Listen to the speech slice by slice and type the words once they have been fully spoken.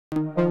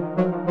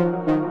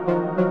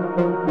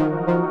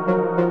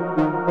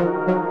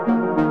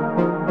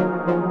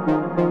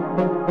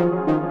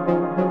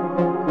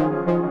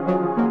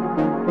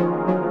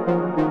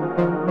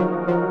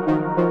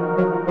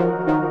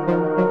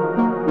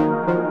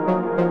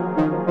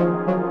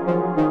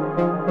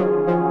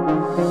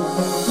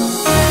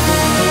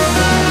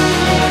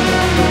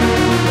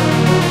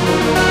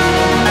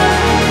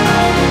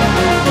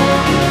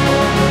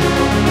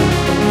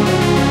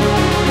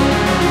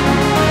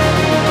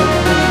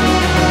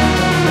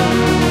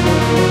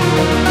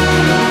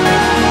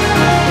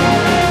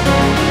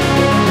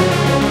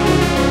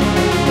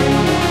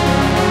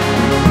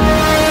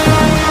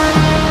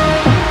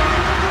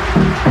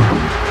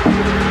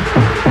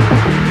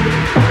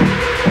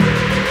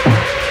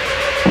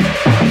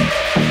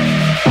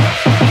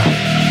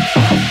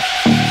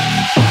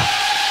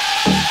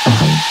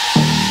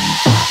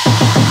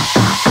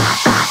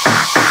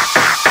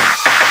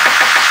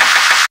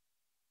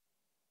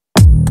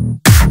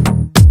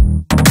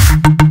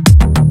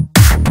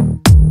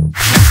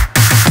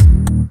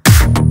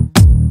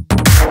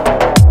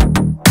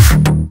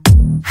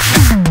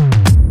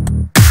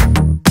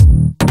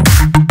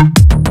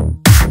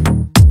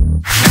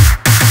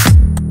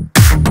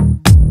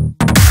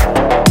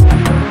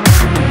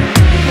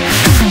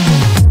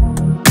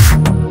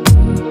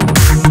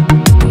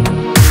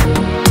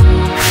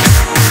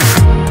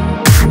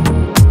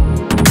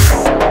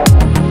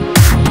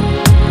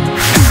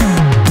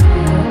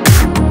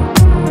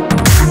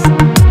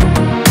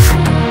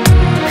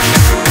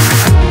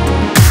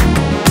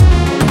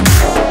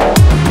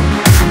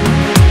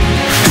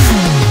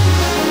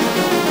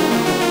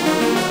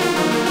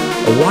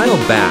A while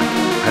back,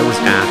 I was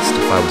asked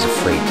if I was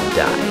afraid to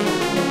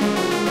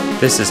die.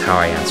 This is how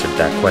I answered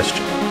that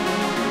question.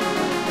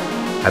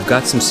 I've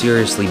got some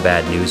seriously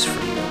bad news for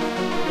you.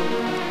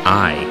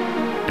 I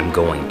am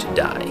going to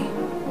die.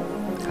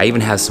 I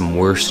even have some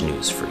worse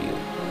news for you.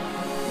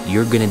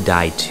 You're gonna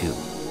die too.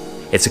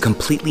 It's a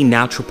completely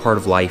natural part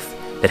of life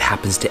that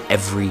happens to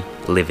every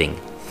living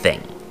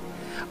thing.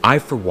 I,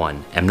 for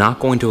one, am not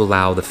going to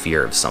allow the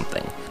fear of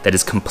something that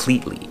is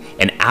completely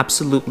and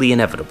absolutely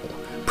inevitable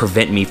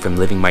prevent me from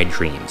living my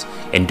dreams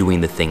and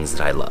doing the things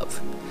that I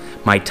love.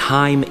 My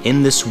time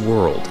in this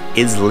world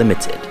is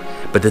limited,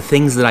 but the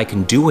things that I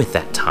can do with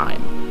that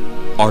time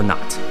are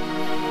not.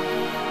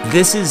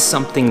 This is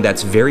something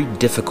that's very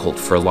difficult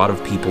for a lot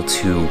of people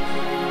to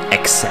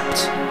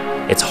accept.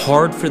 It's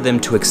hard for them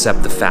to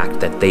accept the fact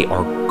that they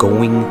are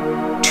going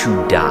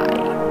to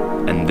die.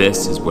 And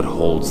this is what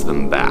holds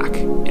them back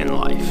in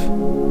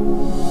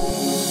life.